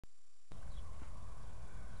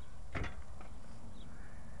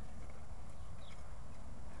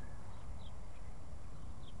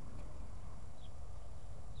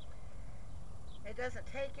doesn't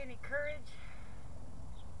take any courage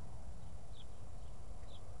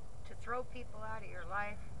to throw people out of your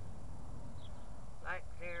life like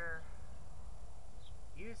they're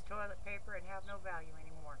used toilet paper and have no value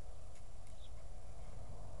anymore.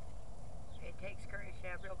 It takes courage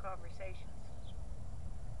to have real conversations.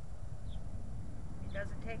 It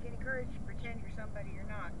doesn't take any courage to pretend you're somebody you're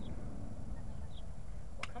not.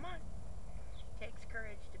 Well, come on. It takes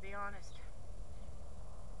courage to be honest.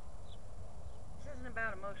 This isn't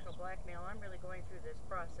about emotional blackmail. I'm really going through this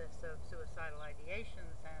process of suicidal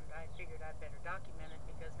ideations, and I figured I'd better document it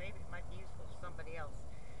because maybe it might be useful to somebody else.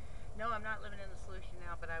 No, I'm not living in the solution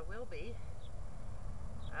now, but I will be.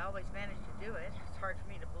 I always manage to do it. It's hard for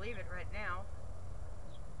me to believe it right now.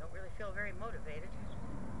 Don't really feel very motivated.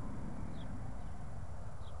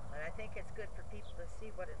 But I think it's good for people to see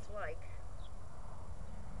what it's like.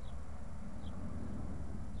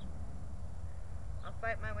 I'll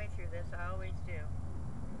fight my way through this. I always do.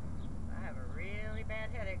 I have a really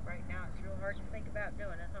bad headache right now. It's real hard to think about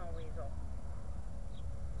doing it, huh, Weasel?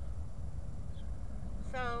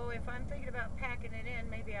 So if I'm thinking about packing it in,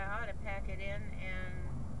 maybe I ought to pack it in. And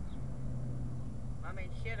I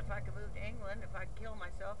mean, shit, if I could move to England, if I could kill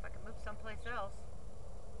myself, I could move someplace else.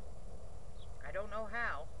 I don't know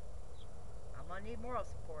how. I'm gonna need moral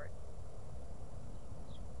support.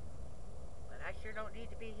 But I sure don't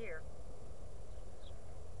need to be here.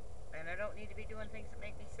 And I don't need to be doing things that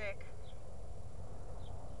make me sick.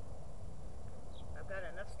 I've got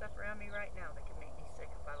enough stuff around me right now that can make me sick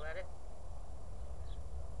if I let it.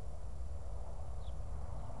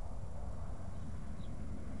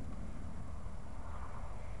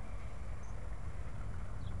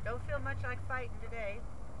 Don't feel much like fighting today.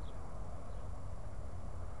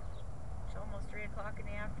 It's almost 3 o'clock in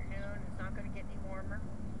the afternoon. It's not going to get any warmer.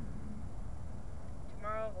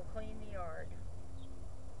 Tomorrow we'll clean the yard.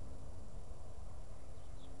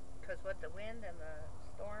 Because what the wind and the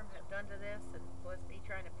storm have done to this, and plus me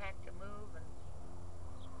trying to pack to move, and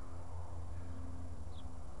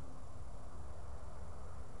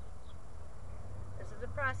this is a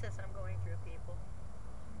process I'm going through, people.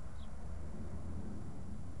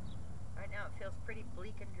 Right now it feels pretty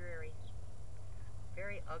bleak and dreary.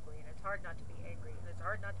 Very ugly, and it's hard not to be angry, and it's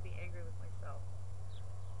hard not to be angry with myself.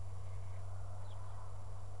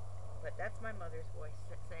 But that's my mother's voice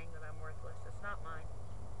saying that I'm worthless. It's not mine.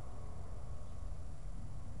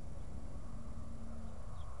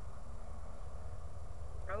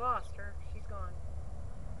 I lost her. She's gone.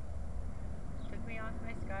 Took me off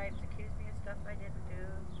my Skypes, accused me of stuff I didn't do,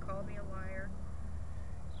 called me a liar.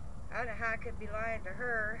 I don't know how I could be lying to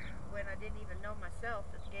her when I didn't even know myself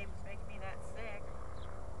that the game was making me that sick.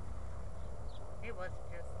 It wasn't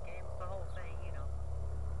just the game, it's the whole thing, you know.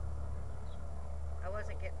 I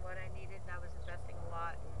wasn't getting what I needed, and I was investing a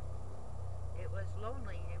lot, and it was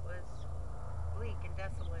lonely, it was bleak and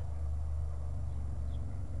desolate.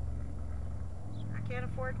 I can't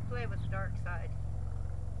afford to play with the dark side.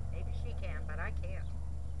 Maybe she can, but I can't.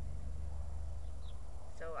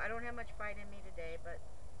 So I don't have much fight in me today, but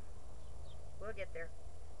we'll get there.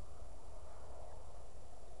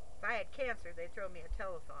 If I had cancer, they'd throw me a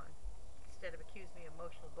telethon instead of accuse me of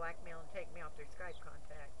emotional blackmail and take me off their Skype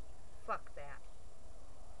contact. Fuck that.